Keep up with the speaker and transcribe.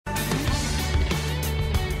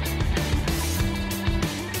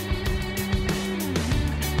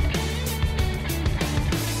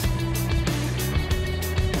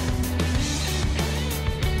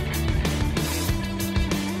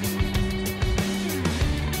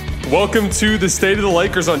Welcome to the State of the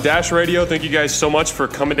Lakers on Dash Radio. Thank you guys so much for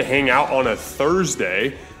coming to hang out on a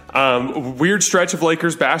Thursday. Weird stretch of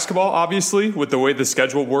Lakers basketball, obviously, with the way the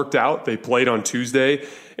schedule worked out. They played on Tuesday,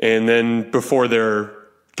 and then before their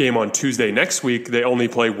game on Tuesday next week, they only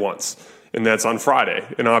play once, and that's on Friday.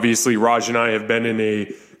 And obviously, Raj and I have been in a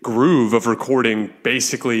groove of recording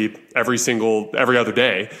basically every other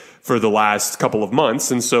day for the last couple of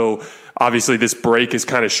months. And so obviously this break is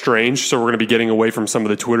kind of strange. So we're going to be getting away from some of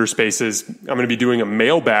the Twitter spaces. I'm going to be doing a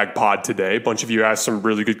mailbag pod today. A bunch of you asked some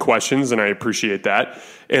really good questions, and I appreciate that.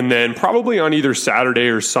 And then probably on either Saturday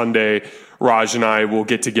or Sunday, Raj and I will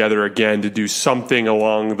get together again to do something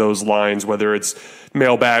along those lines, whether it's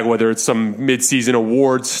mailbag, whether it's some midseason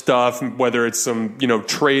awards stuff, whether it's some,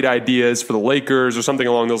 trade ideas for the Lakers or something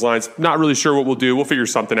along those lines. Not really sure what we'll do. We'll figure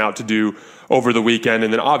something out to do over the weekend.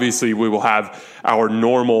 And then obviously we will have our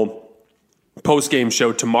normal post-game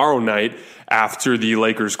show tomorrow night after the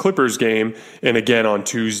Lakers-Clippers game and again on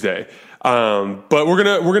Tuesday. But we're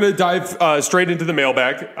gonna dive straight into the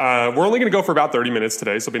mailbag. We're only gonna go for about 30 minutes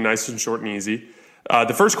today, so it'll be nice and short and easy.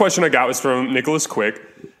 The first question I got was from Nicholas Quick.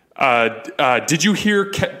 Did you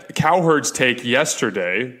hear Cowherd's take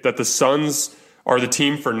yesterday that the Suns are the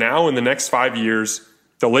team for now and the next 5 years?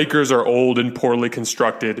 The Lakers are old and poorly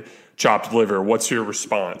constructed, chopped liver. What's your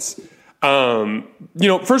response?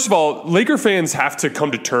 First of all, Laker fans have to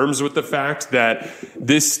come to terms with the fact that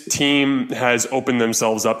this team has opened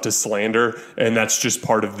themselves up to slander, and that's just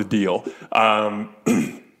part of the deal.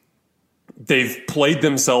 They've played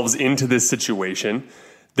themselves into this situation.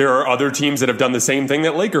 There are other teams that have done the same thing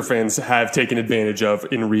that Laker fans have taken advantage of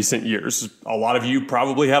in recent years. A lot of you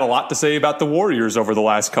probably had a lot to say about the Warriors over the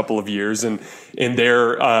last couple of years and in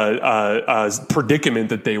their predicament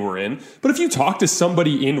that they were in. But if you talk to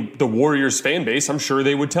somebody in the Warriors fan base, I'm sure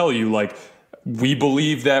they would tell you, we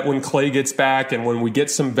believe that when Clay gets back and when we get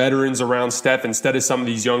some veterans around Steph instead of some of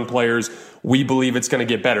these young players, we believe it's going to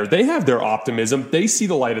get better. They have their optimism. They see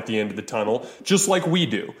the light at the end of the tunnel, just like we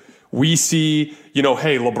do. We see,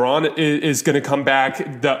 hey, LeBron is going to come back.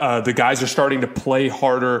 The guys are starting to play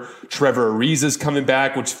harder. Trevor Ariza's coming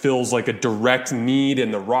back, which feels like a direct need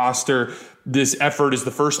in the roster. This effort is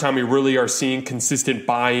the first time we really are seeing consistent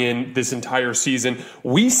buy-in this entire season.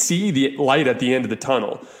 We see the light at the end of the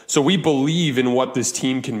tunnel. So we believe in what this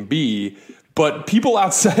team can be. But people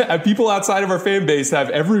outside of our fan base have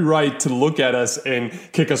every right to look at us and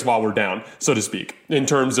kick us while we're down, so to speak, in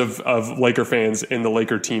terms of Laker fans and the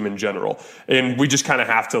Laker team in general. And we just kind of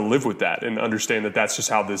have to live with that and understand that that's just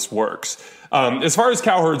how this works. As far as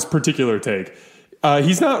Cowherd's particular take,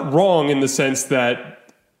 he's not wrong in the sense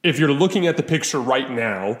that if you're looking at the picture right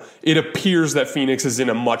now, it appears that Phoenix is in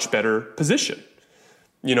a much better position.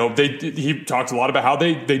 He talked a lot about how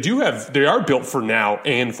they are built for now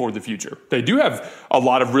and for the future. They do have a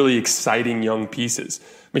lot of really exciting young pieces.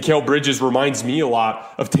 Mikal Bridges reminds me a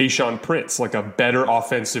lot of Tayshaun Prince, like a better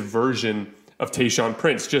offensive version of Tayshaun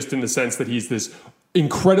Prince, just in the sense that he's this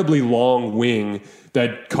incredibly long wing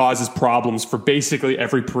that causes problems for basically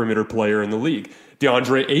every perimeter player in the league.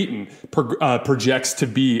 DeAndre Ayton projects to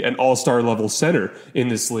be an all-star level center in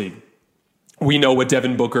this league. We know what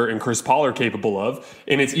Devin Booker and Chris Paul are capable of,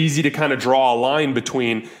 and it's easy to kind of draw a line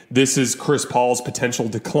between this is Chris Paul's potential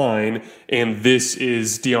decline and this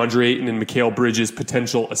is DeAndre Ayton and Mikal Bridges'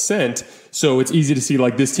 potential ascent. So it's easy to see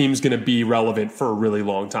this team's going to be relevant for a really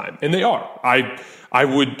long time, and they are. I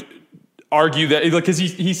would argue that because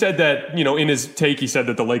he said that in his take he said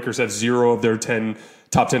that the Lakers have 0 of their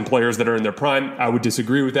top 10 players that are in their prime. I would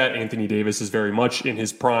disagree with that. Anthony Davis is very much in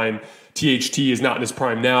his prime. THT is not in his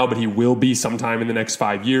prime now, but he will be sometime in the next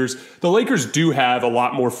 5 years. The Lakers do have a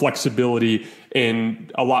lot more flexibility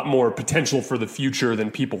and a lot more potential for the future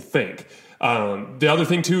than people think. The other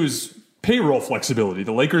thing, too, is payroll flexibility.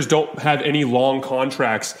 The Lakers don't have any long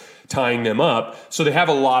contracts tying them up, so they have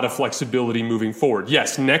a lot of flexibility moving forward.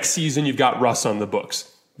 Yes, next season you've got Russ on the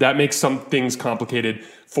books. That makes some things complicated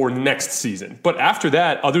for next season. But after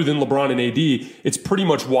that, other than LeBron and AD, it's pretty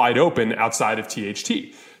much wide open outside of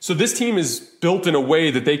THT. So this team is built in a way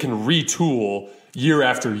that they can retool year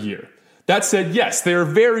after year. That said, yes, they are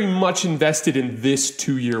very much invested in this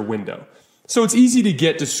 2-year window. So it's easy to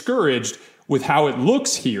get discouraged with how it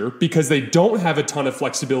looks here because they don't have a ton of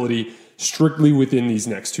flexibility strictly within these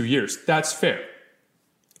next 2 years. That's fair.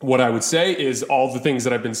 What I would say is all the things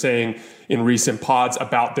that I've been saying in recent pods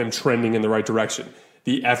about them trending in the right direction.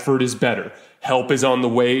 The effort is better. Help is on the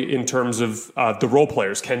way in terms of the role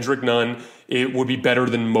players. Kendrick Nunn, it would be better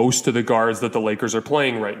than most of the guards that the Lakers are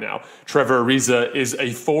playing right now. Trevor Ariza is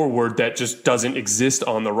a forward that just doesn't exist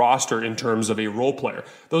on the roster in terms of a role player.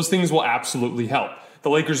 Those things will absolutely help. The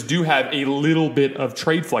Lakers do have a little bit of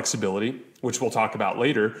trade flexibility, which we'll talk about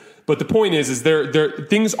later. But the point is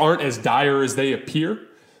things aren't as dire as they appear.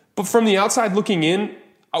 But from the outside looking in,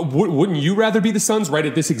 wouldn't you rather be the Suns right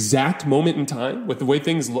at this exact moment in time with the way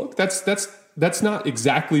things look? That's not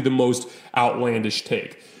exactly the most outlandish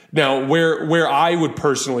take. Now, where I would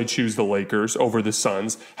personally choose the Lakers over the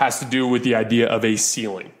Suns has to do with the idea of a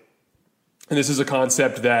ceiling. And this is a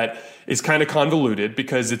concept that is kind of convoluted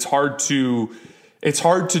because it's hard to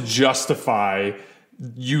justify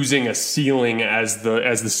using a ceiling as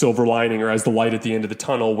the silver lining or as the light at the end of the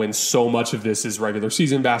tunnel when so much of this is regular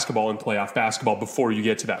season basketball and playoff basketball before you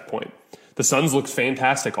get to that point. The Suns looked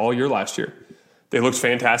fantastic all year last year. They looked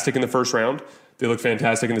fantastic in the first round. They looked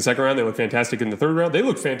fantastic in the second round. They looked fantastic in the third round. They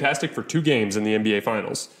looked fantastic for 2 games in the NBA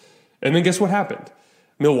Finals. And then guess what happened?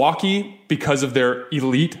 Milwaukee, because of their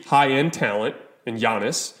elite high-end talent and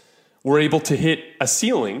Giannis, were able to hit a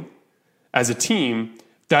ceiling as a team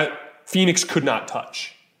that Phoenix could not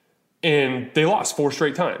touch. And they lost 4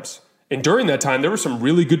 straight times. And during that time, there were some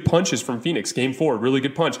really good punches from Phoenix. Game 4, really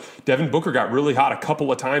good punch. Devin Booker got really hot a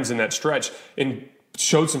couple of times in that stretch and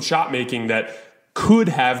showed some shot making that could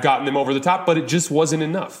have gotten them over the top, but it just wasn't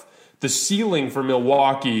enough. The ceiling for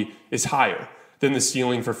Milwaukee is higher than the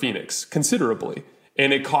ceiling for Phoenix, considerably.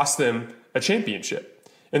 And it cost them a championship.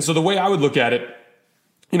 And so the way I would look at it,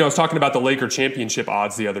 I was talking about the Laker championship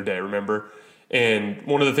odds the other day, remember? And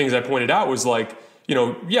one of the things I pointed out was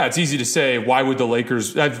it's easy to say, why would the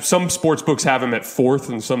Lakers, some sports books have them at 4th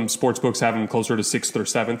and some sports books have them closer to 6th or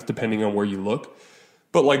 7th, depending on where you look.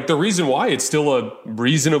 But the reason why it's still a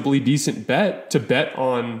reasonably decent bet to bet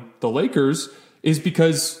on the Lakers is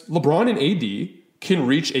because LeBron and AD can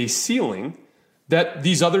reach a ceiling that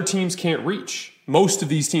these other teams can't reach. Most of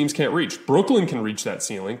these teams can't reach. Brooklyn can reach that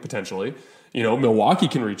ceiling, potentially. Milwaukee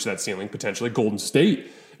can reach that ceiling, potentially. Golden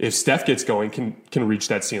State, if Steph gets going, can reach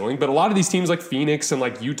that ceiling. But a lot of these teams like Phoenix and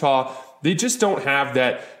like Utah, they just don't have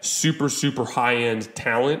that super, super high-end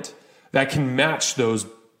talent that can match those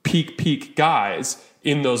peak guys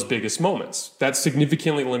in those biggest moments. That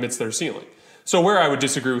significantly limits their ceiling. So where I would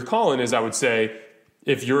disagree with Colin is I would say,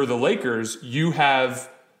 if you're the Lakers, you have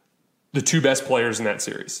the 2 best players in that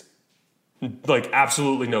series.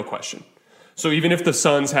 Absolutely no question. So even if the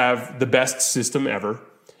Suns have the best system ever,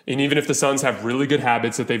 and even if the Suns have really good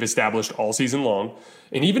habits that they've established all season long,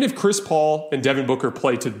 and even if Chris Paul and Devin Booker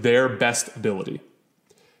play to their best ability,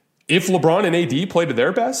 if LeBron and AD play to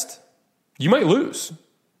their best, you might lose.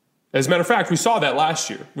 As a matter of fact, we saw that last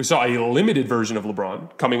year. We saw a limited version of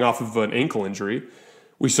LeBron coming off of an ankle injury.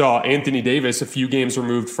 We saw Anthony Davis a few games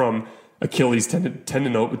removed from Achilles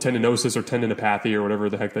tendinosis or tendinopathy or whatever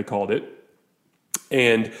the heck they called it.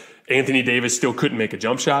 And Anthony Davis still couldn't make a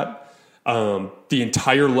jump shot. The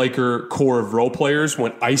entire Laker core of role players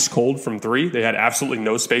went ice cold from 3. They had absolutely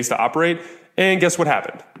no space to operate. And guess what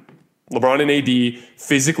happened? LeBron and AD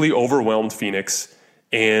physically overwhelmed Phoenix,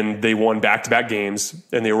 and they won back-to-back games,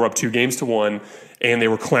 and they were up 2-1, and they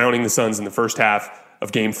were clowning the Suns in the first half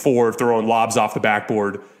of Game 4, throwing lobs off the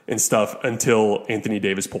backboard and stuff until Anthony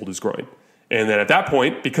Davis pulled his groin. And then at that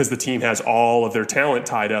point, because the team has all of their talent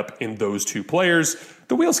tied up in those 2 players,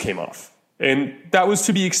 the wheels came off. And that was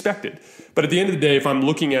to be expected. But at the end of the day, if I'm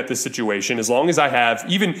looking at this situation, as long as I have,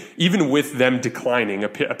 even with them declining,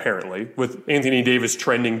 apparently, with Anthony Davis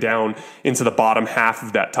trending down into the bottom half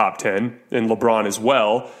of that top 10, and LeBron as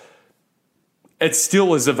well, it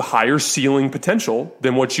still is of higher ceiling potential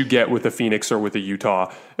than what you get with a Phoenix or with a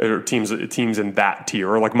Utah or teams in that tier,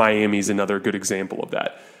 or like Miami's another good example of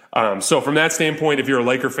that. So from that standpoint, if you're a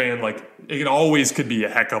Laker fan, it always could be a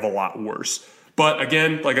heck of a lot worse. But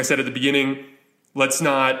again, like I said at the beginning, let's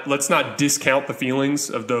not discount the feelings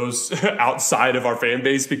of those outside of our fan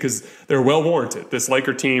base because they're well warranted. This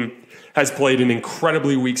Laker team has played an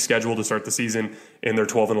incredibly weak schedule to start the season, and they're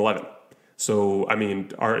 12-11. So,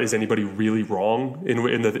 is anybody really wrong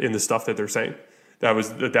in the stuff that they're saying?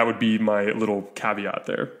 That would be my little caveat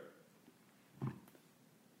there.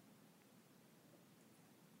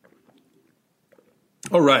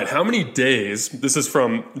 All right, how many days? This is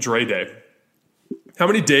from Dre Day. How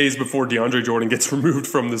many days before DeAndre Jordan gets removed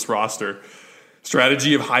from this roster?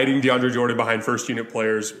 Strategy of hiding DeAndre Jordan behind first-unit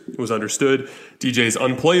players was understood. DJ is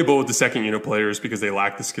unplayable with the second-unit players because they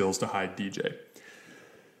lack the skills to hide DJ.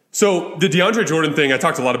 So the DeAndre Jordan thing, I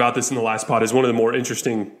talked a lot about this in the last pod, is one of the more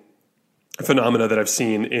interesting phenomena that I've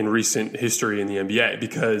seen in recent history in the NBA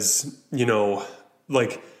because,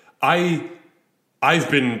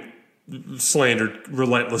 I've been slandered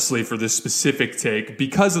relentlessly for this specific take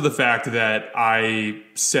because of the fact that I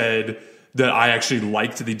said that I actually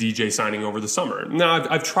liked the DJ signing over the summer. Now,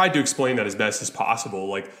 I've tried to explain that as best as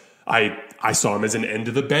possible. I saw him as an end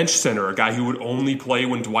of the bench center, a guy who would only play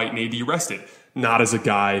when Dwight and AD rested, not as a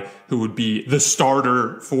guy who would be the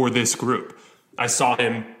starter for this group. I saw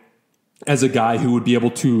him as a guy who would be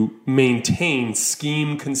able to maintain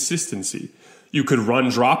scheme consistency. You could run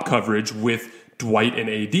drop coverage with Dwight and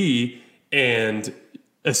AD, and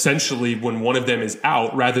essentially when one of them is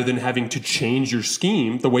out, rather than having to change your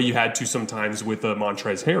scheme the way you had to sometimes with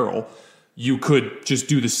Montrezl Harrell, you could just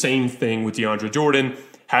do the same thing with DeAndre Jordan,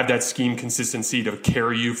 have that scheme consistency to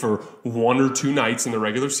carry you for 1 or 2 nights in the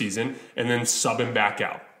regular season, and then sub him back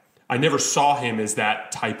out. I never saw him as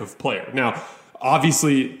that type of player. Now,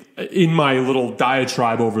 obviously, in my little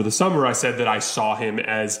diatribe over the summer, I said that I saw him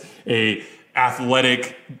as a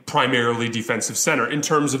athletic, primarily defensive center in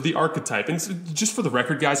terms of the archetype. And just for the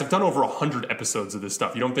record, guys, I've done over 100 episodes of this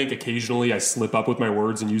stuff. You don't think occasionally I slip up with my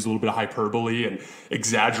words and use a little bit of hyperbole and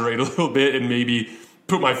exaggerate a little bit and maybe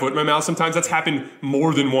put my foot in my mouth sometimes? That's happened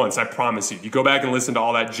more than once, I promise you. If you go back and listen to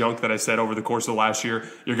all that junk that I said over the course of the last year,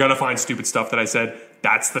 you're going to find stupid stuff that I said.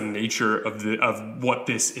 That's the nature of what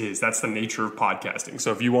this is. That's the nature of podcasting.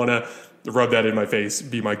 So if you want to rub that in my face,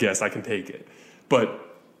 be my guest, I can take it. But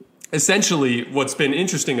essentially, what's been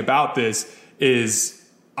interesting about this is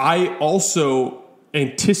I also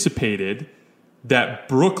anticipated that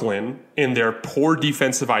Brooklyn, in their poor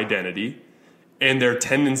defensive identity and their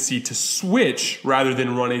tendency to switch rather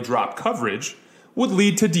than run a drop coverage, would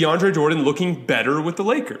lead to DeAndre Jordan looking better with the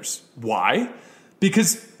Lakers. Why?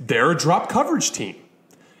 Because they're a drop coverage team.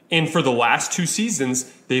 And for the last 2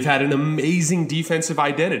 seasons, they've had an amazing defensive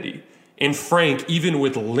identity. And Frank, even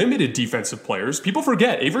with limited defensive players, people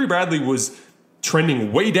forget Avery Bradley was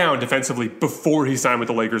trending way down defensively before he signed with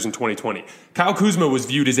the Lakers in 2020. Kyle Kuzma was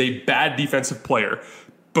viewed as a bad defensive player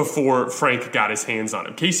before Frank got his hands on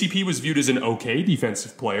him. KCP was viewed as an okay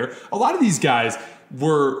defensive player. A lot of these guys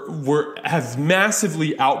have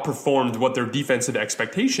massively outperformed what their defensive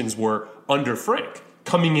expectations were under Frank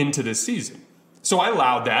coming into this season. So I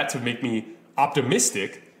allowed that to make me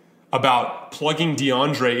optimistic about plugging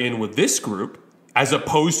DeAndre in with this group as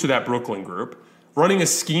opposed to that Brooklyn group, running a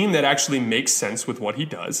scheme that actually makes sense with what he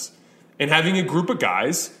does, and having a group of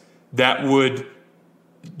guys that would,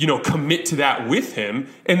 commit to that with him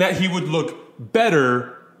and that he would look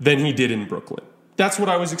better than he did in Brooklyn. That's what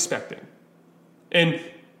I was expecting. And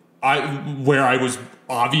where I was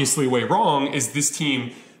obviously way wrong is this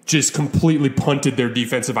team just completely punted their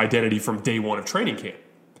defensive identity from day one of training camp.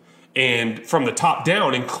 And from the top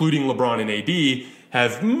down, including LeBron and AD,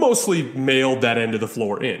 have mostly mailed that end of the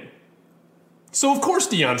floor in. So, of course,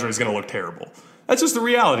 DeAndre is going to look terrible. That's just the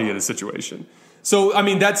reality of the situation. So, I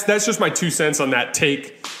mean, that's just my 2 cents on that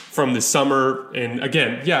take from the summer. And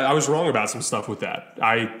again, yeah, I was wrong about some stuff with that.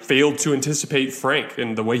 I failed to anticipate Frank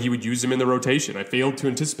and the way he would use him in the rotation. I failed to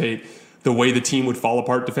anticipate the way the team would fall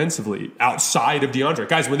apart defensively outside of DeAndre.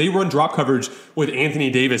 Guys, when they run drop coverage with Anthony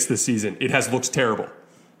Davis this season, it has looked terrible.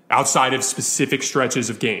 Outside of specific stretches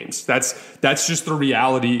of games. That's just the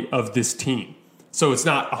reality of this team. So it's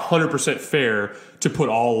not 100% fair to put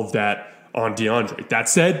all of that on DeAndre. That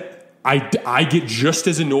said, I get just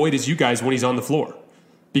as annoyed as you guys when he's on the floor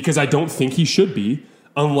because I don't think he should be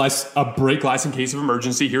unless a break glass in case of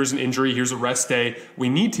emergency. Here's an injury. Here's a rest day. We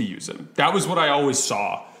need to use him. That was what I always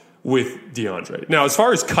saw with DeAndre. Now, as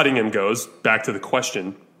far as cutting him goes, back to the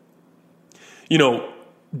question,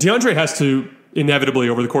 DeAndre has to inevitably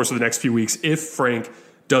over the course of the next few weeks, if Frank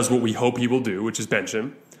does what we hope he will do, which is bench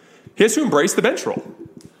him, he has to embrace the bench role.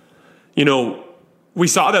 We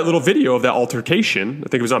saw that little video of that altercation, I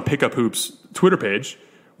think it was on Pickup Hoops Twitter page,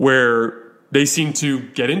 where they seemed to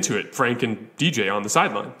get into it, Frank and DJ on the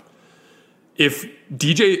sideline. If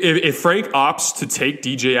Frank opts to take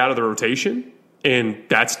DJ out of the rotation, and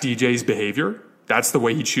that's DJ's behavior, that's the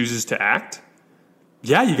way he chooses to act,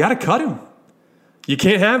 yeah, you got to cut him. You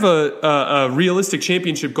can't have a realistic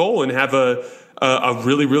championship goal and have a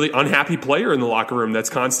really, really unhappy player in the locker room that's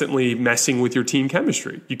constantly messing with your team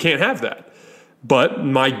chemistry. You can't have that. But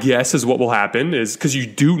my guess is what will happen is because you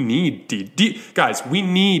do need guys, we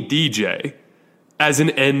need DJ as an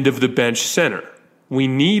end of the bench center. We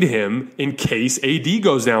need him in case AD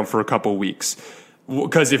goes down for a couple weeks.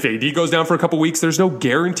 Because if AD goes down for a couple weeks, there's no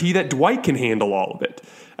guarantee that Dwight can handle all of it.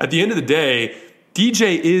 At the end of the day,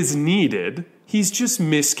 DJ is needed. He's just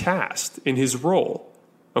miscast in his role,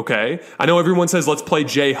 okay? I know everyone says, let's play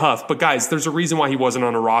Jay Huff, but guys, there's a reason why he wasn't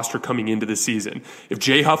on a roster coming into the season. If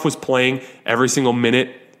Jay Huff was playing every single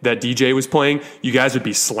minute that DJ was playing, you guys would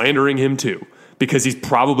be slandering him too, because he's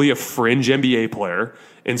probably a fringe NBA player,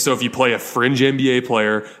 and so if you play a fringe NBA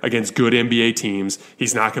player against good NBA teams,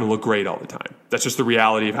 he's not going to look great all the time. That's just the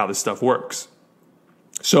reality of how this stuff works.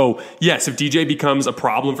 So, yes, if DJ becomes a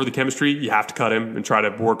problem for the chemistry, you have to cut him and try to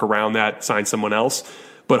work around that, sign someone else.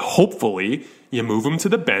 But hopefully, you move him to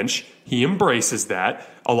the bench. He embraces that.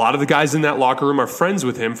 A lot of the guys in that locker room are friends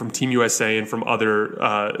with him from Team USA and from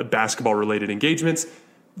other basketball-related engagements.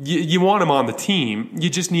 You want him on the team. You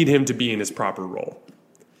just need him to be in his proper role.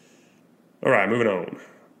 All right, moving on.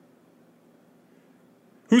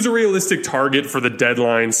 Who's a realistic target for the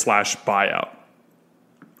deadline/buyout?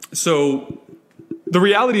 So the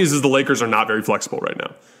reality is the Lakers are not very flexible right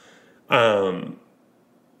now.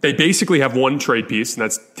 They basically have one trade piece, and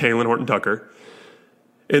that's Talen Horton-Tucker.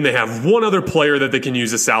 And they have one other player that they can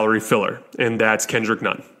use as salary filler, and that's Kendrick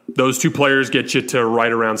Nunn. Those two players get you to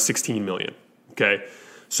right around $16 million. Okay,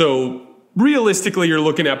 so realistically, you're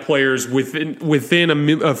looking at players within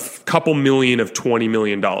a couple million of $20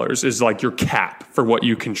 million is like your cap for what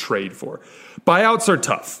you can trade for. Buyouts are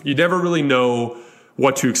tough. You never really know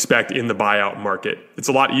what to expect in the buyout market. It's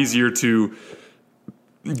a lot easier to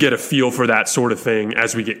get a feel for that sort of thing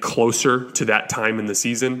as we get closer to that time in the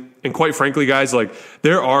season. And quite frankly, guys, like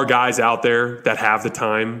there are guys out there that have the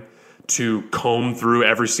time to comb through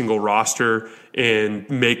every single roster and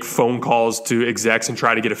make phone calls to execs and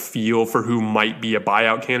try to get a feel for who might be a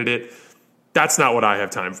buyout candidate. That's not what I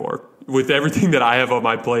have time for. With everything that I have on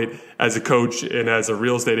my plate as a coach and as a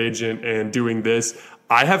real estate agent and doing this,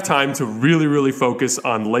 I have time to really, really focus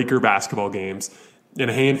on Laker basketball games and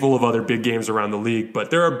a handful of other big games around the league.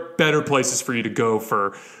 But there are better places for you to go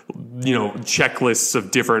for, checklists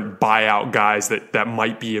of different buyout guys that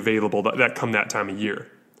might be available that come that time of year.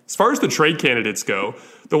 As far as the trade candidates go,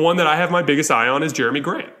 the one that I have my biggest eye on is Jeremy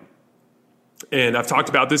Grant. And I've talked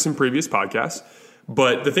about this in previous podcasts.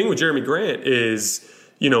 But the thing with Jeremy Grant is,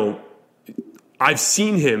 I've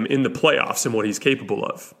seen him in the playoffs and what he's capable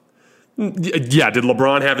of. Yeah, did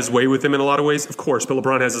LeBron have his way with him in a lot of ways? Of course, but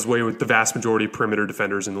LeBron has his way with the vast majority of perimeter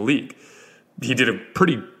defenders in the league. He did a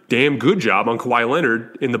pretty damn good job on Kawhi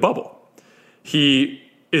Leonard in the bubble. He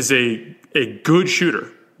is a good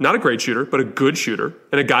shooter. Not a great shooter, but a good shooter,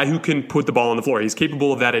 and a guy who can put the ball on the floor. He's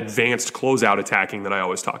capable of that advanced closeout attacking that I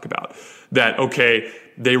always talk about. That, okay,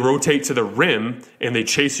 they rotate to the rim and they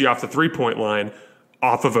chase you off the three-point line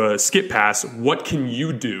off of a skip pass. What can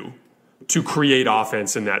you do to create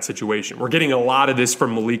offense in that situation? We're getting a lot of this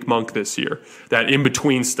from Malik Monk this year, that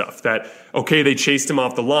in-between stuff, that, okay, they chased him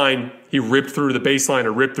off the line, he ripped through the baseline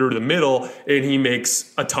or ripped through the middle, and he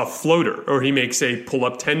makes a tough floater, or he makes a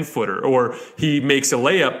pull-up 10-footer, or he makes a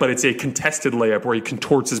layup, but it's a contested layup where he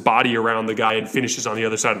contorts his body around the guy and finishes on the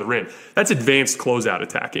other side of the rim. That's advanced closeout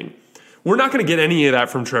attacking. We're not going to get any of that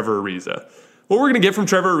from Trevor Ariza. What we're going to get from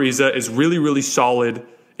Trevor Ariza is really, really solid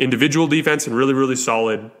individual defense and really, really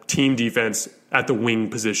solid team defense at the wing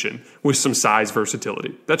position with some size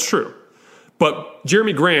versatility. That's true. But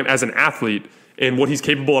Jeremy Grant as an athlete and what he's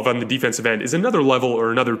capable of on the defensive end is another level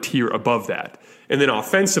or another tier above that. And then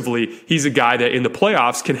offensively, he's a guy that in the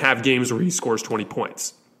playoffs can have games where he scores 20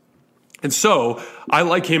 points. And so I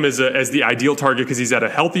like him as the ideal target because he's at a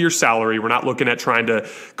healthier salary. We're not looking at trying to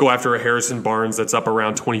go after a Harrison Barnes that's up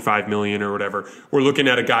around $25 million or whatever. We're looking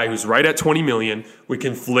at a guy who's right at $20 million. We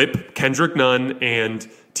can flip Kendrick Nunn and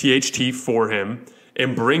THT for him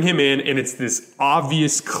and bring him in, and it's this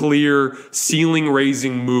obvious, clear,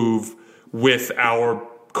 ceiling-raising move with our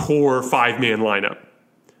core five-man lineup.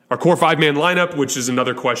 Our core five-man lineup, which is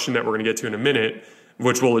another question that we're going to get to in a minute,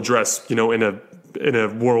 which we'll address, in a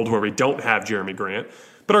world where we don't have Jeremy Grant.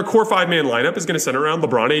 But our core five-man lineup is going to center around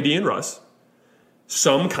LeBron, AD, and Russ,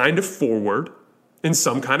 some kind of forward, and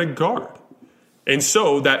some kind of guard. And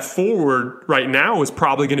so that forward right now is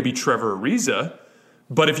probably going to be Trevor Ariza.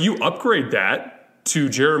 But if you upgrade that to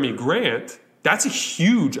Jeremy Grant, that's a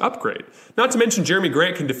huge upgrade. Not to mention Jeremy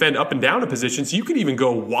Grant can defend up and down a position, so you could even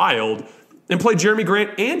go wild and play Jeremy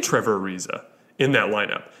Grant and Trevor Ariza in that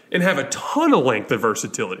lineup and have a ton of length and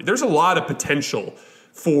versatility. There's a lot of potential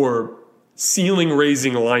for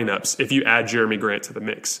ceiling-raising lineups if you add Jeremy Grant to the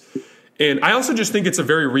mix. And I also just think it's a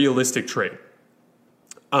very realistic trade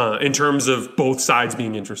in terms of both sides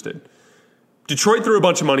being interested. Detroit threw a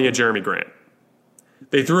bunch of money at Jeremy Grant.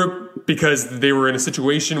 They threw it because they were in a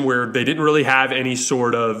situation where they didn't really have any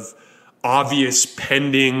sort of obvious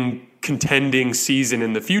pending contending season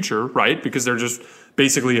in the future, right? Because they're just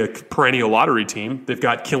basically a perennial lottery team. They've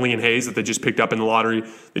got Killian Hayes that they just picked up in the lottery.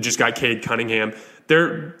 They just got Cade Cunningham.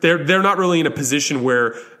 They're not really in a position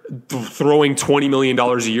where throwing $20 million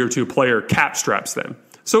a year to a player cap straps them.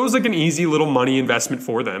 So it was like an easy little money investment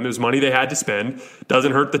for them. It was money they had to spend.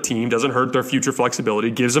 Doesn't hurt the team, doesn't hurt their future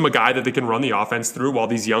flexibility. Gives them a guy that they can run the offense through while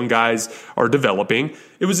these young guys are developing.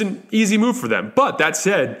 It was an easy move for them. But that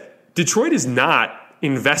said, Detroit is not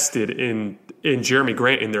invested in Jeremy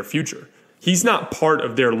Grant in their future. He's not part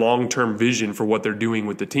of their long-term vision for what they're doing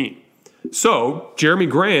with the team. So Jeremy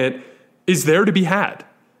Grant is there to be had.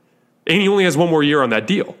 And he only has one more year on that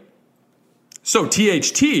deal. So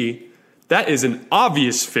THT, that is an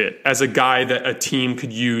obvious fit as a guy that a team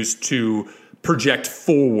could use to project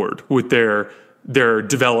forward with their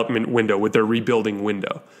development window, with their rebuilding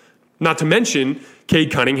window. Not to mention,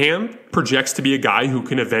 Cade Cunningham projects to be a guy who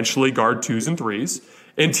can eventually guard 2s and 3s.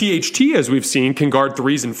 And THT, as we've seen, can guard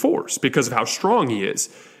 3s and 4s because of how strong he is.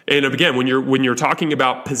 And again, when you're talking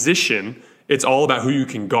about position, it's all about who you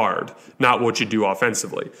can guard, not what you do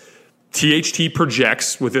offensively. THT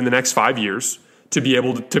projects within the next 5 years to be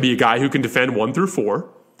able to be a guy who can defend 1 through 4,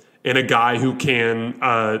 and a guy who can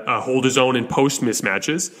hold his own in post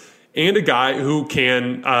mismatches, and a guy who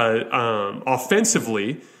can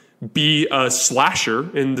offensively be a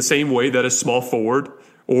slasher in the same way that a small forward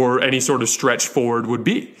or any sort of stretch forward would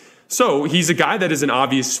be. So he's a guy that is an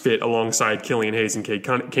obvious fit alongside Killian Hayes and Cade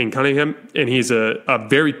Cunningham, and he's a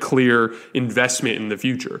very clear investment in the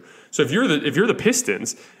future. So if you're the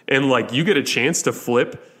Pistons and like you get a chance to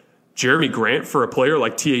flip Jeremy Grant for a player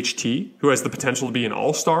like THT, who has the potential to be an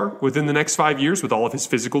all-star within the next 5 years with all of his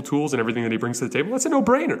physical tools and everything that he brings to the table, that's a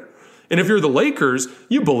no-brainer. And if you're the Lakers,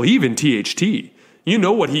 you believe in THT. You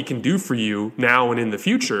know what he can do for you now and in the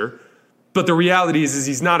future. But the reality is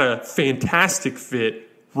he's not a fantastic fit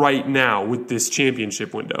right now with this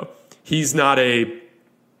championship window. There's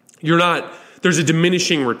a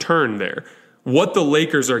diminishing return there. What the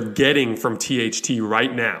Lakers are getting from THT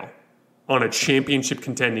right now on a championship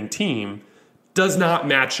contending team does not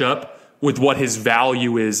match up with what his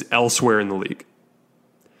value is elsewhere in the league.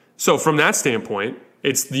 So from that standpoint,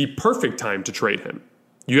 it's the perfect time to trade him.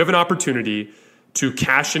 You have an opportunity to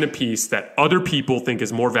cash in a piece that other people think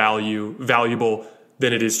is more valuable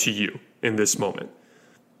than it is to you in this moment.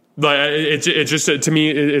 But it's just, to me,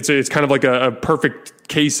 it's kind of like a perfect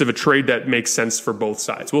case of a trade that makes sense for both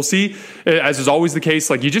sides. We'll see, as is always the case,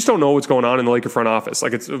 like you just don't know what's going on in the Laker front office.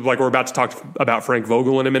 Like it's like we're about to talk about Frank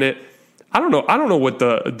Vogel in a minute. I don't know what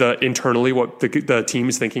the internally what the team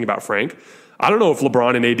is thinking about Frank. I don't know if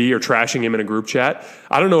LeBron and AD are trashing him in a group chat.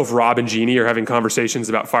 I don't know if Rob and Jeannie are having conversations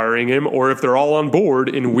about firing him, or if they're all on board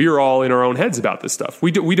and we're all in our own heads about this stuff.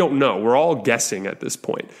 We don't know. We're all guessing at this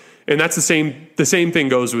point. And that's the same thing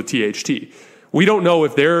goes with THT. We don't know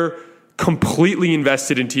if they're completely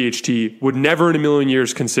invested in THT, would never in a million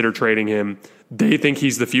years consider trading him. They think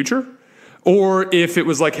he's the future. Or if it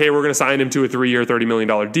was like, hey, we're going to sign him to a 3-year, $30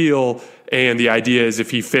 million deal, and the idea is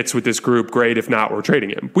if he fits with this group, great. If not, we're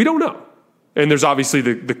trading him. We don't know. And there's obviously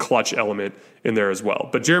the clutch element in there as well.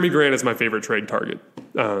 But Jeremy Grant is my favorite trade target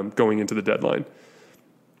going into the deadline.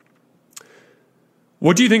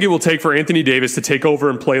 What do you think it will take for Anthony Davis to take over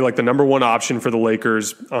and play like the number one option for the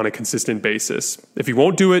Lakers on a consistent basis? If he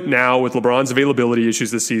won't do it now with LeBron's availability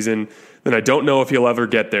issues this season, then I don't know if he'll ever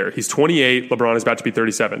get there. He's 28. LeBron is about to be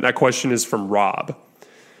 37. That question is from Rob.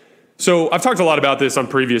 So I've talked a lot about this on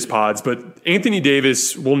previous pods, but Anthony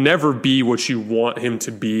Davis will never be what you want him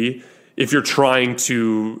to be if you're trying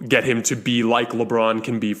to get him to be like LeBron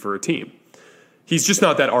can be for a team. He's just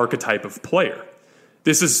not that archetype of player.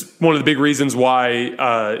 This is one of the big reasons why,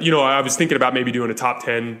 I was thinking about maybe doing a top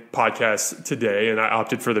 10 podcast today, and I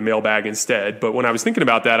opted for the mailbag instead. But when I was thinking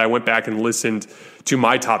about that, I went back and listened to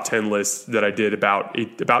my top 10 list that I did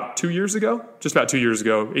about 2 years ago, just about 2 years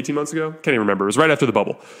ago, 18 months ago. Can't even remember. It was right after the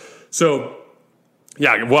bubble. So,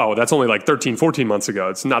 yeah, wow, that's only like 13, 14 months ago.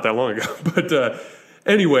 It's not that long ago. But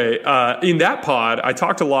anyway, in that pod, I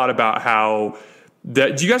talked a lot about how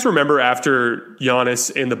do you guys remember after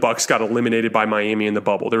Giannis and the Bucks got eliminated by Miami in the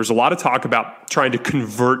bubble? There was a lot of talk about trying to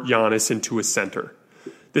convert Giannis into a center.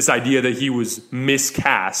 This idea that he was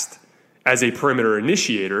miscast as a perimeter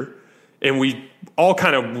initiator. And we all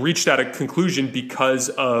kind of reached at a conclusion because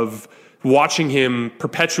of watching him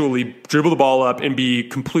perpetually dribble the ball up and be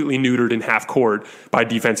completely neutered in half court by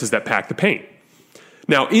defenses that pack the paint.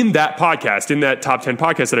 Now, in that podcast, in that top 10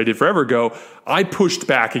 podcast that I did forever ago, I pushed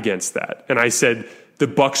back against that. And I said the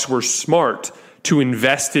Bucks were smart to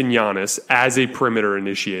invest in Giannis as a perimeter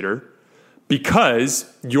initiator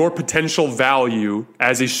because your potential value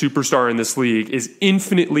as a superstar in this league is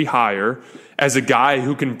infinitely higher as a guy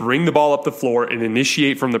who can bring the ball up the floor and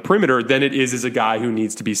initiate from the perimeter than it is as a guy who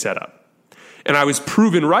needs to be set up. And I was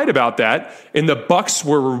proven right about that, and the Bucks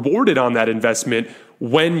were rewarded on that investment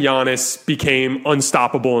when Giannis became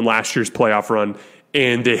unstoppable in last year's playoff run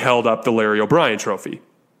and they held up the Larry O'Brien trophy.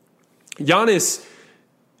 Giannis,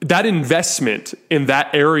 that investment in that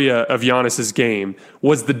area of Giannis's game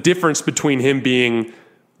was the difference between him being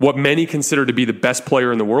what many consider to be the best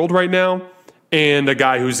player in the world right now and a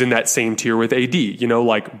guy who's in that same tier with AD.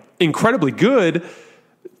 Like incredibly good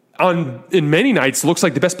in many nights, looks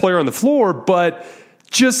like the best player on the floor, but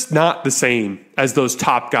just not the same as those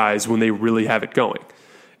top guys when they really have it going.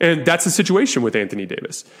 And that's the situation with Anthony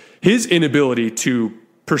Davis. His inability to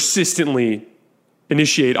persistently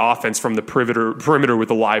initiate offense from the perimeter with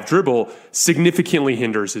a live dribble significantly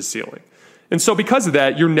hinders his ceiling. And so because of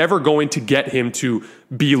that, you're never going to get him to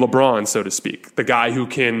be LeBron, so to speak, the guy who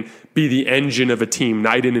can be the engine of a team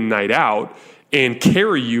night in and night out and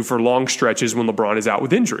carry you for long stretches when LeBron is out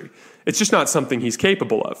with injury. It's just not something he's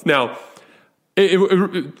capable of. Now,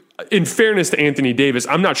 in fairness to Anthony Davis,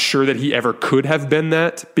 I'm not sure that he ever could have been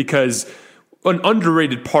that, because an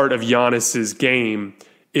underrated part of Giannis's game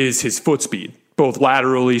is his foot speed, both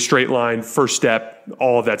laterally, straight line, first step,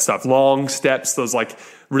 all of that stuff. Long steps, those like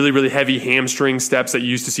really, really heavy hamstring steps that you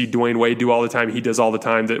used to see Dwayne Wade do all the time. He does all the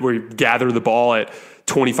time, that where you gather the ball at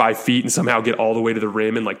 25 feet and somehow get all the way to the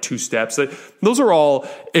rim in like 2 steps. Those are all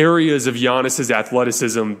areas of Giannis's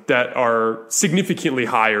athleticism that are significantly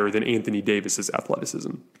higher than Anthony Davis's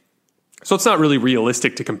athleticism. So it's not really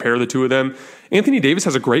realistic to compare the two of them. Anthony Davis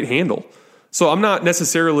has a great handle. So I'm not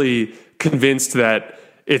necessarily convinced that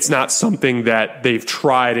it's not something that they've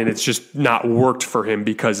tried and it's just not worked for him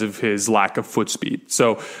because of his lack of foot speed.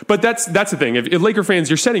 So, but that's the thing. If Laker fans,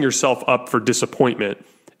 you're setting yourself up for disappointment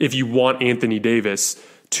if you want Anthony Davis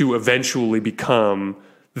to eventually become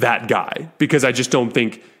that guy, because I just don't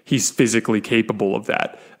think he's physically capable of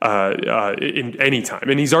that in any time.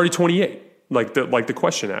 And he's already 28, like the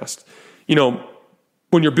question asked.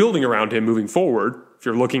 When you're building around him moving forward, if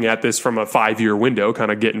you're looking at this from a 5-year window,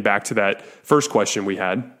 kind of getting back to that first question we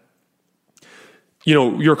had,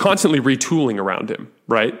 you're constantly retooling around him,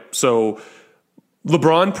 right? So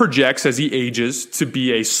LeBron projects as he ages to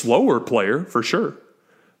be a slower player for sure,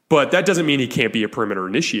 but that doesn't mean he can't be a perimeter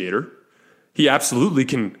initiator. He absolutely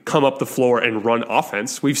can come up the floor and run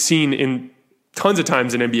offense. We've seen in tons of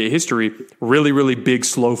times in NBA history, really, really big,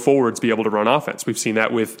 slow forwards be able to run offense. We've seen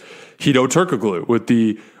that with Hedo Turkoglu, with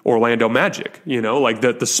the Orlando Magic. Like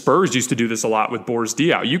the Spurs used to do this a lot with Boris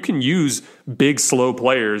Diaw. You can use big, slow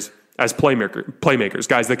players as playmakers,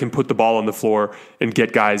 guys that can put the ball on the floor and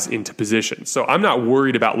get guys into position. So I'm not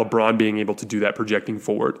worried about LeBron being able to do that projecting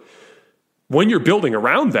forward. When you're building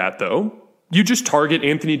around that, though, you just target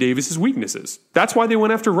Anthony Davis's weaknesses. That's why they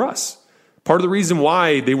went after Russ. Part of the reason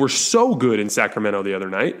why they were so good in Sacramento the other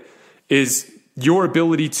night is your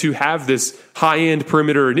ability to have this high-end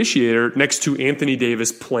perimeter initiator next to Anthony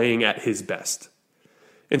Davis playing at his best.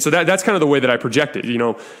 And so that's kind of the way that I project it.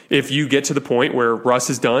 If you get to the point where Russ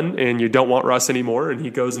is done and you don't want Russ anymore and he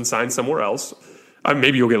goes and signs somewhere else,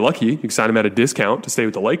 maybe you'll get lucky. You can sign him at a discount to stay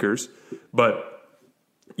with the Lakers. But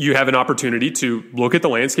you have an opportunity to look at the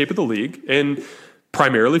landscape of the league and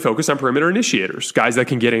primarily focus on perimeter initiators, guys that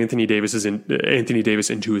can get Anthony Davis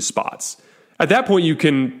into his spots. At that point, you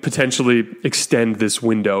can potentially extend this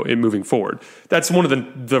window in moving forward. That's one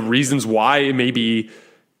of the reasons why it may be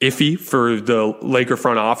iffy for the Laker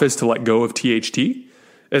front office to let go of THT,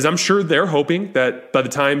 as I'm sure they're hoping that by the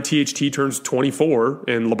time THT turns 24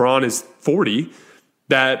 and LeBron is 40,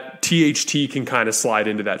 that THT can kind of slide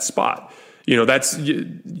into that spot.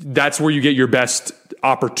 That's where you get your best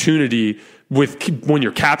opportunity when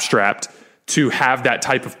you're cap strapped to have that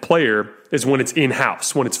type of player, is when it's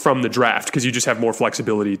in-house, when it's from the draft, because you just have more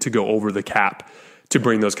flexibility to go over the cap to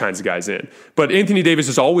bring those kinds of guys in. But Anthony Davis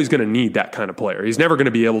is always going to need that kind of player. He's never going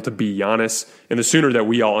to be able to be Giannis, and the sooner that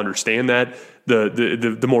we all understand that,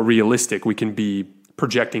 the more realistic we can be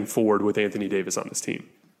projecting forward with Anthony Davis on this team.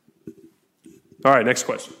 All right, next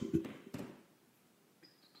question.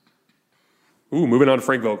 Moving on to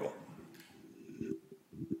Frank Vogel.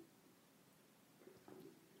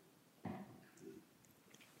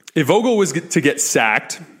 If Vogel was to get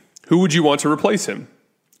sacked, who would you want to replace him,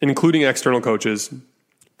 including external coaches?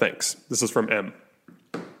 Thanks. This is from M.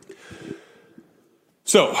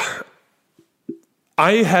 So,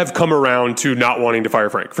 I have come around to not wanting to fire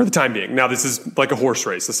Frank for the time being. Now, this is like a horse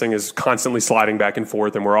race. This thing is constantly sliding back and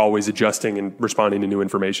forth, and we're always adjusting and responding to new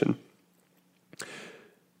information.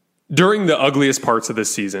 During the ugliest parts of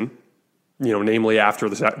this season, namely after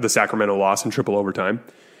the Sacramento loss in triple overtime,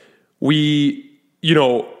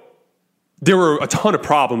 there were a ton of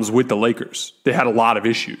problems with the Lakers. They had a lot of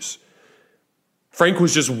issues. Frank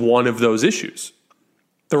was just one of those issues.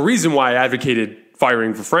 The reason why I advocated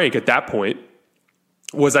firing for Frank at that point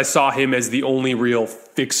was I saw him as the only real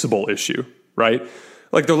fixable issue, right?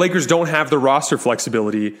 Like the Lakers don't have the roster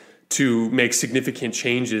flexibility to make significant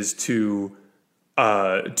changes to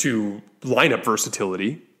lineup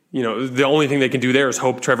versatility. The only thing they can do there is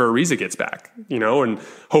hope Trevor Ariza gets back, and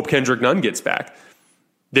hope Kendrick Nunn gets back.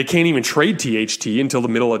 They can't even trade THT until the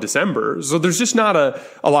middle of December. So there's just not a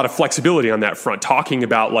lot of flexibility on that front. Talking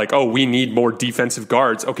about like, oh, we need more defensive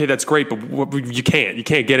guards. Okay, that's great, but you can't. You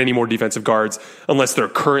can't get any more defensive guards unless they're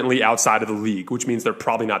currently outside of the league, which means they're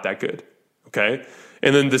probably not that good. Okay?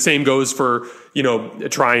 And then the same goes for,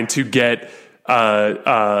 trying to get Frank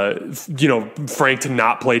to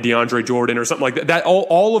not play DeAndre Jordan or something like that. That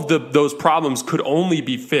all of those problems could only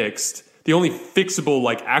be fixed. The only fixable,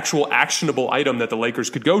 like actual actionable item that the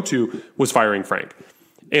Lakers could go to was firing Frank.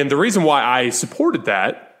 And the reason why I supported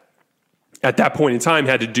that at that point in time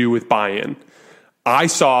had to do with buy-in. I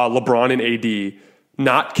saw LeBron and AD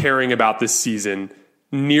not caring about this season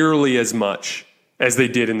nearly as much as they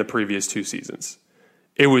did in the previous 2 seasons.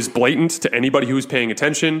 It was blatant to anybody who was paying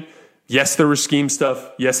attention. Yes, there was scheme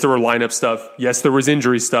stuff. Yes, there were lineup stuff. Yes, there was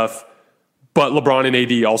injury stuff. But LeBron and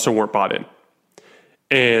AD also weren't bought in.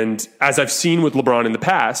 And as I've seen with LeBron in the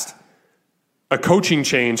past, a coaching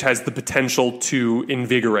change has the potential to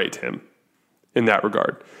invigorate him in that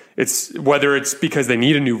regard. It's whether it's because they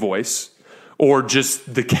need a new voice or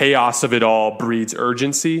just the chaos of it all breeds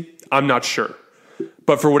urgency, I'm not sure.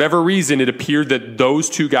 But for whatever reason, it appeared that those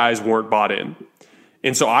 2 guys weren't bought in.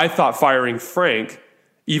 And so I thought firing Frank,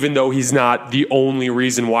 even though he's not the only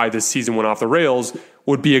reason why this season went off the rails,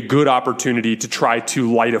 would be a good opportunity to try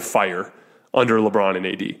to light a fire under LeBron and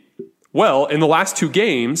AD. Well, in the last 2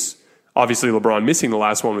 games, obviously LeBron missing the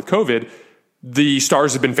last one with COVID, the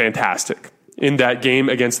Stars have been fantastic. In that game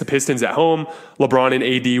against the Pistons at home, LeBron and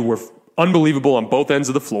AD were unbelievable on both ends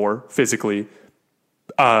of the floor physically,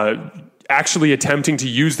 actually attempting to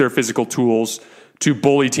use their physical tools to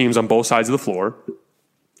bully teams on both sides of the floor.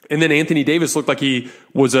 And then Anthony Davis looked like he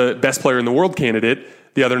was a best player in the world candidate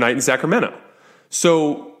the other night in Sacramento.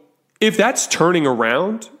 So if that's turning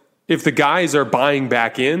around, if the guys are buying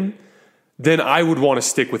back in, then I would want to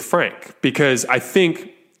stick with Frank because I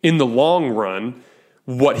think in the long run,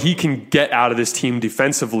 what he can get out of this team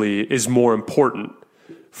defensively is more important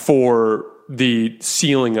for the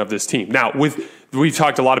ceiling of this team. Now, we've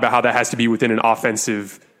talked a lot about how that has to be within an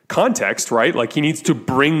offensive context, right? Like he needs to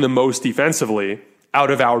bring the most defensively out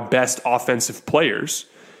of our best offensive players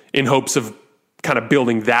in hopes of kind of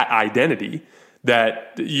building that identity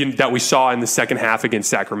that we saw in the second half against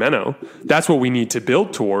Sacramento. That's what we need to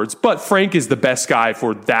build towards. But Frank is the best guy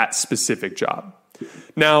for that specific job.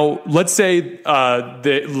 Now, let's say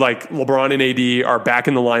that like LeBron and AD are back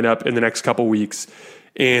in the lineup in the next couple weeks,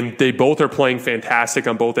 and they both are playing fantastic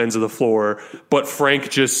on both ends of the floor, but Frank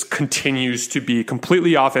just continues to be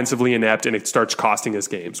completely offensively inept, and it starts costing us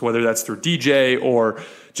games, whether that's through DJ or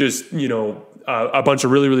just, a bunch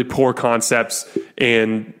of really, really poor concepts.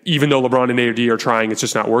 And even though LeBron and AD are trying, it's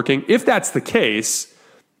just not working. If that's the case,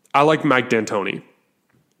 I like Mike D'Antoni.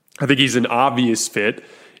 I think he's an obvious fit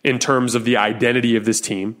in terms of the identity of this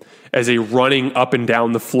team as a running up and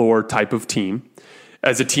down the floor type of team,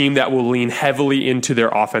 as a team that will lean heavily into their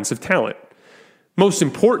offensive talent. Most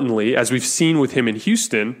importantly, as we've seen with him in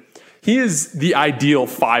Houston, he is the ideal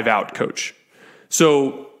 5-out coach.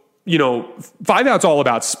 So, 5-out's all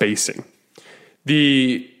about spacing.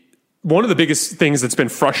 One of the biggest things that's been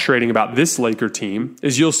frustrating about this Laker team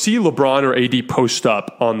is you'll see LeBron or AD post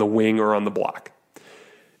up on the wing or on the block.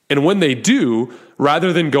 And when they do,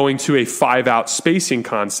 rather than going to a 5-out spacing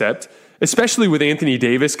concept, especially with Anthony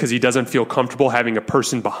Davis because he doesn't feel comfortable having a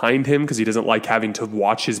person behind him because he doesn't like having to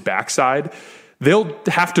watch his backside, they'll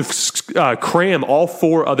have to cram all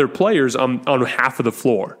 4 other players on half of the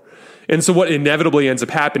floor. And so what inevitably ends up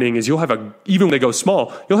happening is even when they go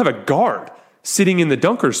small, you'll have a guard sitting in the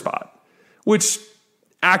dunker spot, which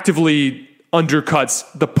actively undercuts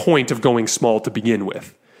the point of going small to begin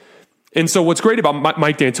with. And so what's great about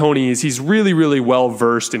Mike D'Antoni is he's really, really well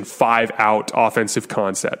versed in 5-out offensive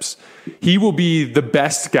concepts. He will be the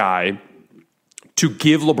best guy to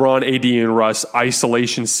give LeBron, AD, and Russ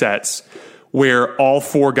isolation sets where all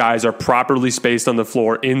 4 guys are properly spaced on the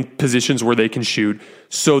floor in positions where they can shoot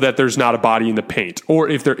so that there's not a body in the paint. Or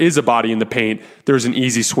if there is a body in the paint, there's an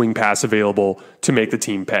easy swing pass available to make the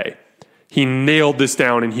team pay. He nailed this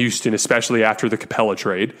down in Houston, especially after the Capella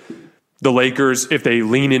trade. The Lakers, if they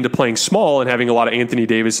lean into playing small and having a lot of Anthony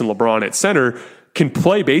Davis and LeBron at center, can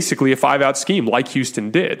play basically a 5-out scheme like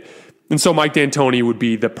Houston did. And so Mike D'Antoni would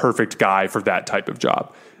be the perfect guy for that type of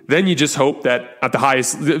job. Then you just hope that at the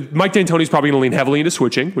highest, Mike D'Antoni's probably going to lean heavily into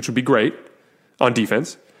switching, which would be great on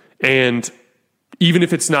defense. And even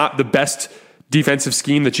if it's not the best defensive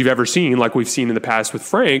scheme that you've ever seen, like we've seen in the past with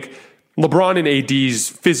Frank, LeBron and AD's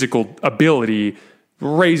physical ability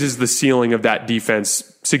raises the ceiling of that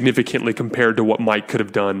defense significantly compared to what Mike could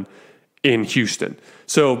have done in Houston.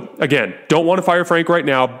 So again, don't want to fire Frank right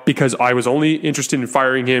now because I was only interested in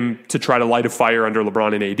firing him to try to light a fire under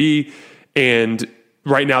LeBron and AD. And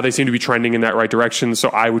right now they seem to be trending in that right direction. So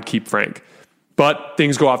I would keep Frank. But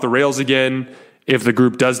things go off the rails again. If the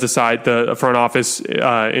group does decide, the front office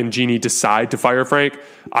and Genie decide to fire Frank,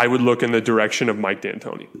 I would look in the direction of Mike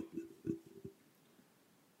D'Antoni.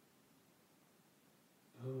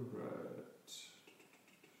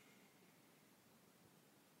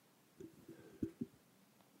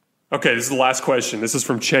 Okay, this is the last question. This is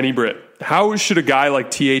from Chenny Britt. How should a guy like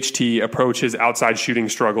THT approach his outside shooting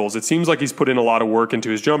struggles? It seems like he's put in a lot of work into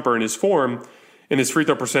his jumper, and his form and his free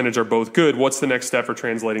throw percentage are both good. What's the next step for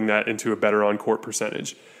translating that into a better on-court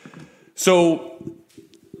percentage? So,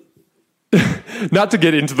 not to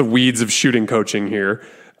get into the weeds of shooting coaching here,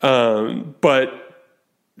 but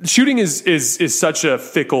shooting is such a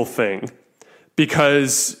fickle thing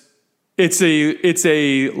because it's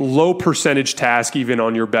a low percentage task even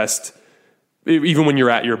on your best, even when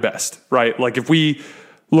you're at your best, right? Like if we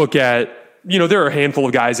look at, there are a handful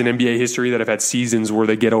of guys in NBA history that have had seasons where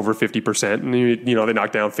they get over 50% and, they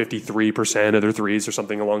knock down 53% of their threes or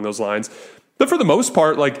something along those lines. But for the most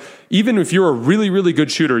part, like even if you're a really, really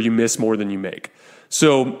good shooter, you miss more than you make.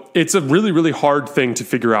 So it's a really, really hard thing to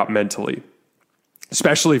figure out mentally,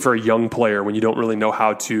 especially for a young player when you don't really know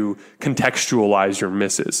how to contextualize your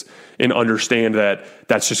misses and understand that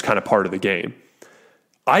that's just kind of part of the game.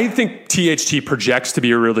 I think THT projects to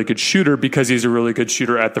be a really good shooter because he's a really good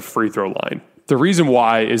shooter at the free throw line. The reason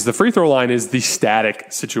why is the free throw line is the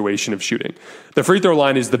static situation of shooting. The free throw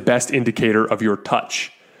line is the best indicator of your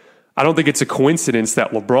touch. I don't think it's a coincidence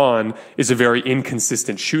that LeBron is a very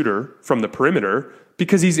inconsistent shooter from the perimeter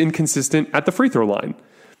because he's inconsistent at the free throw line.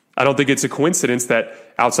 I don't think it's a coincidence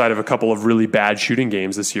that outside of a couple of really bad shooting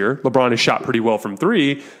games this year, LeBron has shot pretty well from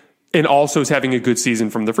three and also is having a good season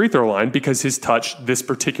from the free throw line because his touch this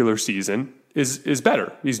particular season is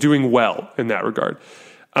better. He's doing well in that regard.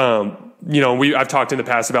 I've talked in the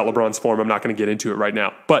past about LeBron's form. I'm not going to get into it right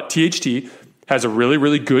now. But THT has a really,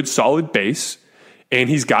 really good, solid base, and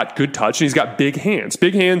he's got good touch, and he's got big hands.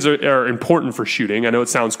 Big hands are important for shooting. I know it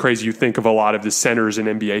sounds crazy. You think of a lot of the centers in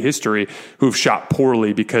NBA history who've shot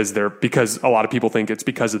poorly because a lot of people think it's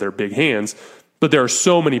because of their big hands. But there are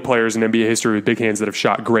so many players in NBA history with big hands that have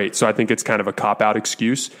shot great. So I think it's kind of a cop-out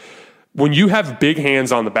excuse. When you have big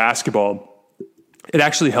hands on the basketball, it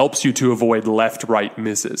actually helps you to avoid left-right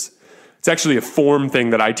misses. It's actually a form thing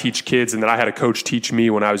that I teach kids and that I had a coach teach me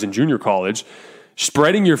when I was in junior college.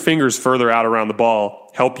 Spreading your fingers further out around the ball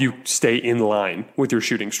help you stay in line with your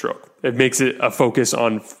shooting stroke. It makes it a focus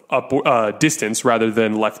on distance rather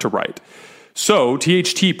than left to right. So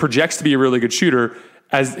THT projects to be a really good shooter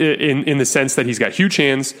as in the sense that he's got huge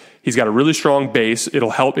hands, he's got a really strong base.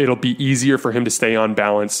 It'll be easier for him to stay on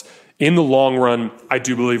balance. In the long run, I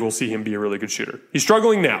do believe we'll see him be a really good shooter. He's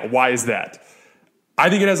struggling now. Why is that? I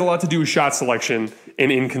think it has a lot to do with shot selection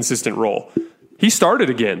and inconsistent role. He started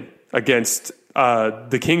again against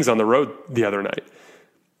the Kings on the road the other night.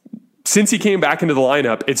 Since he came back into the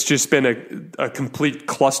lineup, it's just been a complete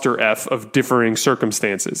cluster F of differing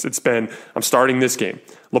circumstances. It's been, I'm starting this game.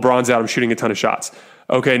 LeBron's out. I'm shooting a ton of shots.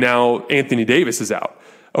 Okay, now Anthony Davis is out.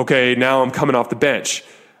 Okay, now I'm coming off the bench.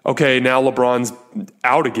 Okay, now LeBron's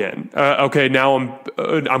out again. Okay, now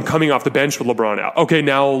I'm coming off the bench with LeBron out. Okay,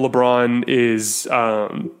 now LeBron is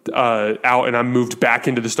out and I'm moved back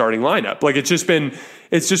into the starting lineup. Like it's just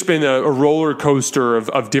been a roller coaster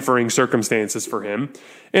of differing circumstances for him.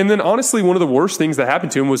 And then honestly, one of the worst things that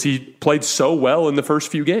happened to him was he played so well in the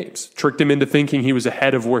first few games, tricked him into thinking he was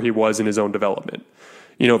ahead of where he was in his own development.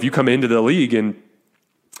 If you come into the league and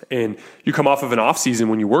you come off of an offseason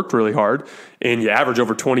when you worked really hard and you average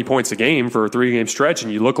over 20 points a game for a 3-game stretch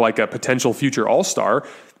and you look like a potential future all-star,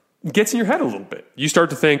 it gets in your head a little bit. You start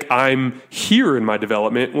to think, I'm here in my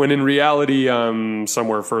development, when in reality, I'm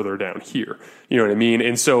somewhere further down here. You know what I mean?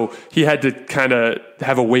 And so he had to kind of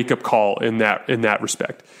have a wake-up call in that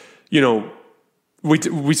respect. We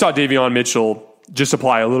saw Davion Mitchell just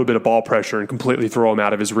apply a little bit of ball pressure and completely throw him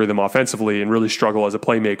out of his rhythm offensively and really struggle as a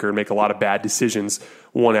playmaker and make a lot of bad decisions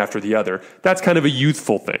one after the other. That's kind of a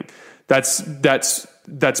youthful thing. That's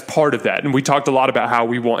part of that. And we talked a lot about how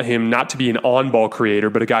we want him not to be an on-ball creator,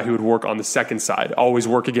 but a guy who would work on the second side, always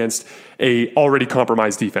work against a already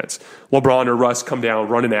compromised defense. LeBron or Russ come down,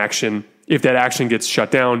 run an action. If that action gets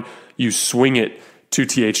shut down, you swing it to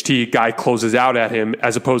THT, guy closes out at him,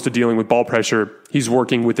 as opposed to dealing with ball pressure, he's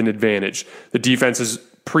working with an advantage. The defense is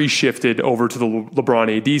pre-shifted over to the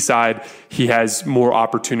LeBron AD side. He has more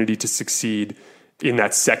opportunity to succeed in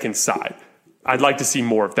that second side. I'd like to see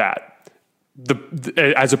more of that.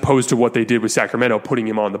 As opposed to what they did with Sacramento, putting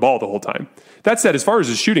him on the ball the whole time. That said, as far as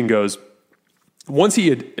his shooting goes, once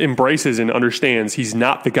he embraces and understands he's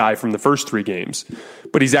not the guy from the first 3 games,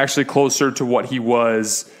 but he's actually closer to what he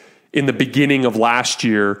was in the beginning of last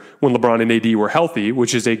year when LeBron and AD were healthy,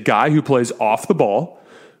 which is a guy who plays off the ball,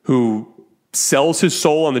 who sells his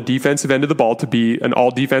soul on the defensive end of the ball to be an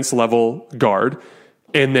all-defense level guard,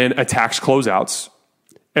 and then attacks closeouts.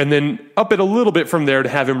 And then up it a little bit from there to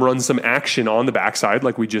have him run some action on the backside,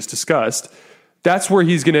 like we just discussed. That's where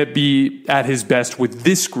he's going to be at his best with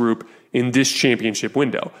this group in this championship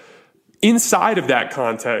window. Inside of that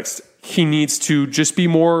context, he needs to just be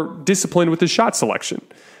more disciplined with his shot selection.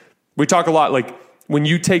 We talk a lot, like when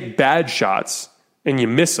you take bad shots and you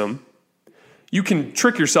miss them, you can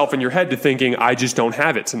trick yourself in your head to thinking, I just don't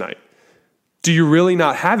have it tonight. Do you really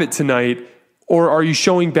not have it tonight, or are you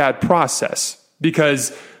showing bad process?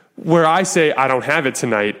 Because where I say I don't have it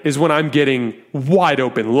tonight is when I'm getting wide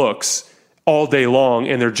open looks all day long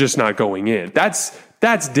and they're just not going in. That's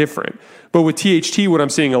different. But with THT, what I'm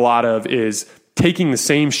seeing a lot of is taking the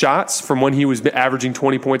same shots from when he was averaging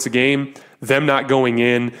 20 points a game, them not going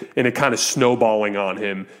in, and it kind of snowballing on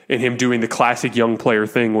him, and him doing the classic young player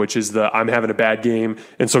thing, which is I'm having a bad game,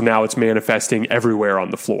 and so now it's manifesting everywhere on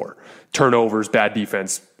the floor. Turnovers, bad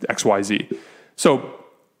defense, XYZ. So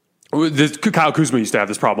Kyle Kuzma used to have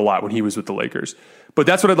this problem a lot when he was with the Lakers. But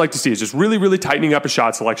that's what I'd like to see, is just really, really tightening up his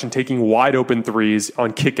shot selection, taking wide open threes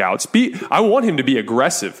on kickouts. I want him to be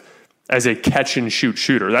aggressive as a catch and shoot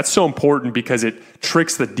shooter. That's so important because it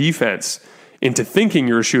tricks the defense into thinking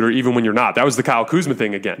you're a shooter even when you're not. That was the Kyle Kuzma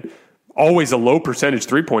thing again. Always a low percentage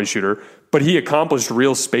 3-point shooter, but he accomplished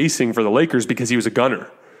real spacing for the Lakers because he was a gunner.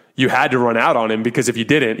 You had to run out on him because if you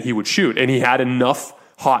didn't, he would shoot. And he had enough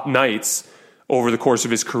hot nights over the course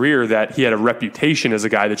of his career that he had a reputation as a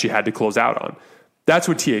guy that you had to close out on. That's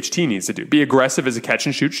what THT needs to do. Be aggressive as a catch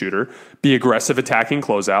and shoot shooter. Be aggressive attacking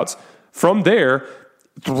closeouts. From there,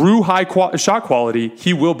 through shot quality,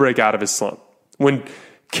 he will break out of his slump. When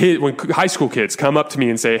high school kids come up to me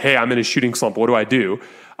and say, hey, I'm in a shooting slump, what do?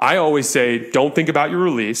 I always say, don't think about your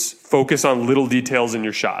release. Focus on little details in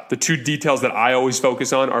your shot. The 2 details that I always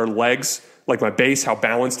focus on are legs, like my base, how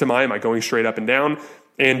balanced am I? Am I going straight up and down?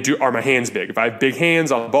 And are my hands big? If I have big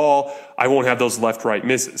hands on the ball, I won't have those left-right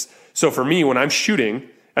misses. So for me, when I'm shooting,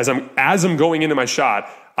 as I'm going into my shot,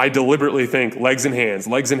 I deliberately think legs and hands,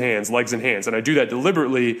 legs and hands, legs and hands. And I do that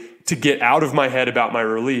deliberately to get out of my head about my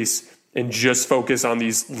release and just focus on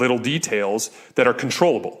these little details that are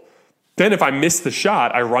controllable. Then if I miss the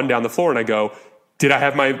shot, I run down the floor and I go, did I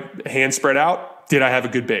have my hands spread out? Did I have a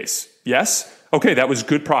good base? Yes? Okay, that was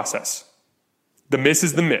good process. The miss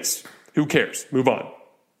is the miss. Who cares? Move on.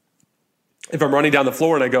 If I'm running down the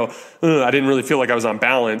floor and I go, I didn't really feel like I was on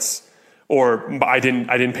balance, or I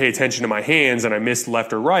didn't pay attention to my hands and I missed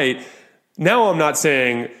left or right, now I'm not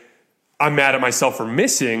saying I'm mad at myself for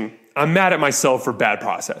missing. I'm mad at myself for bad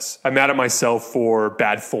process. I'm mad at myself for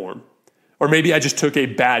bad form. Or maybe I just took a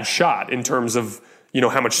bad shot in terms of,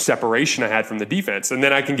 how much separation I had from the defense. And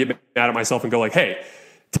then I can get mad at myself and go like, hey,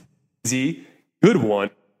 easy, good one.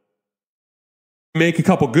 Make a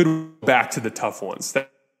couple good back to the tough ones.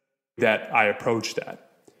 That I approach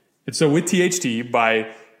that. And so with THT,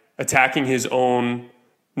 by attacking his own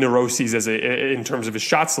neuroses in terms of his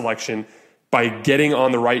shot selection, by getting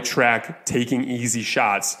on the right track, taking easy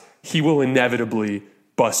shots, he will inevitably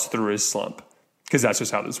bust through his slump, because that's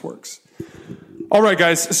just how this works. All right,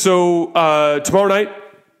 guys. So tomorrow night,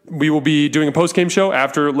 we will be doing a post-game show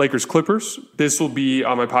after Lakers-Clippers. This will be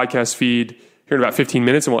on my podcast feed here in about 15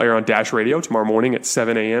 minutes, and we'll air on Dash Radio tomorrow morning at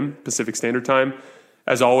 7 a.m. Pacific Standard Time.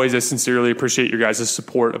 As always, I sincerely appreciate your guys'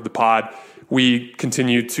 support of the pod. We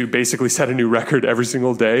continue to basically set a new record every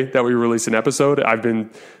single day that we release an episode. I've been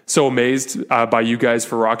so amazed by you guys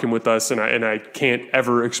for rocking with us, and I can't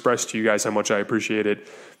ever express to you guys how much I appreciate it.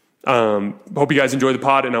 Hope you guys enjoy the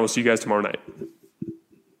pod, and I will see you guys tomorrow night.